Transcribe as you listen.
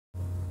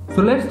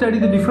So let's study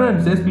the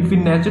differences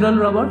between natural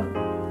rubber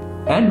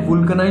and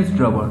vulcanized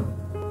rubber.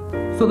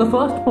 So the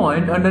first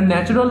point under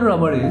natural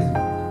rubber is,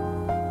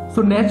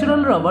 so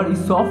natural rubber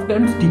is soft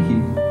and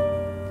sticky,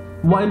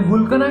 while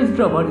vulcanized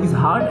rubber is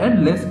hard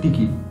and less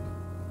sticky.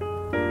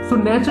 So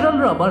natural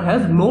rubber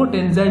has low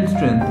tensile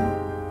strength,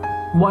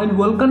 while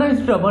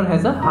vulcanized rubber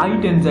has a high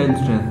tensile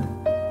strength.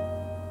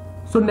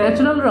 So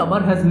natural rubber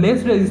has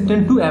less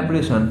resistance to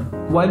abrasion,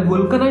 while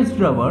vulcanized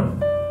rubber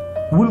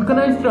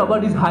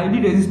is highly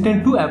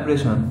resistant to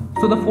abrasion.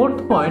 So the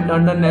fourth point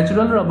under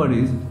natural rubber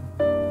is,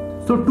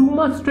 so too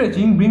much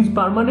stretching brings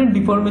permanent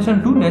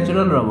deformation to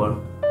natural rubber,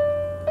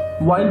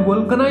 while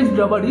vulcanized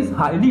rubber is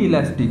highly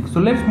elastic. So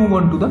let's move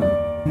on to the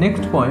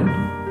next point.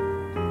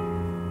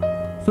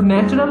 So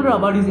natural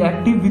rubber is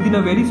active within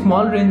a very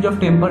small range of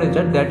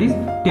temperature, that is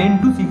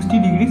 10 to 60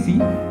 degrees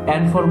C,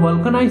 and for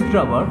vulcanized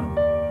rubber,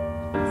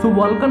 so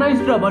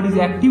vulcanized rubber is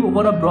active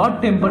over a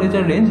broad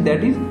temperature range,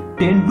 that is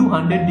 10 to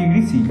 100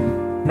 degrees C.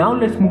 Now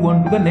let's move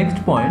on to the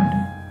next point.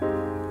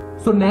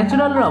 So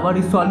natural rubber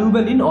is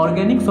soluble in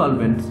organic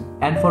solvents,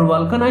 and for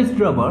vulcanized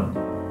rubber,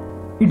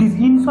 it is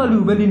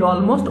insoluble in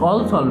almost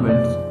all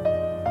solvents.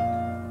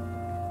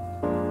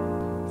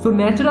 So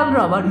natural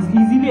rubber is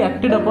easily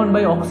acted upon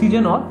by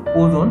oxygen or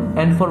ozone,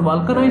 and for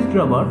vulcanized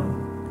rubber,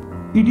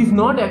 it is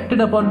not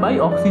acted upon by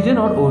oxygen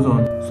or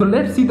ozone. So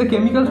let's see the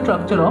chemical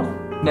structure of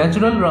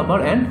natural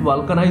rubber and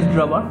vulcanized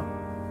rubber.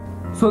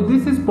 So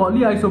this is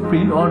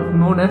polyisoprene, or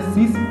known as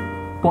cis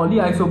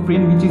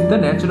polyisoprene, which is the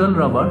natural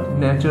rubber.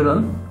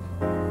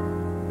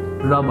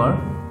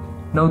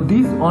 Now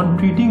this, on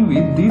treating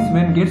with this,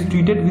 when gets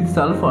treated with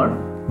sulfur,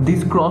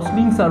 these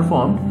crosslinks are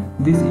formed,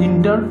 these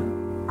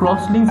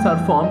intercrosslinks are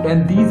formed,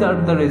 and these are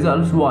the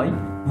results why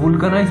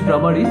vulcanized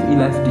rubber is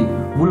elastic.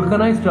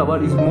 Vulcanized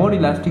rubber is more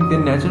elastic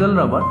than natural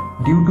rubber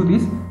due to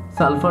this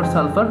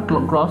sulfur-sulfur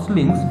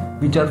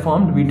crosslinks which are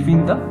formed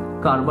between the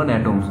carbon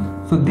atoms.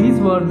 So these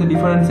were the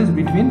differences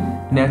between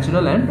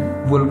natural and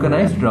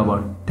vulcanized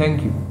rubber.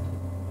 Thank you.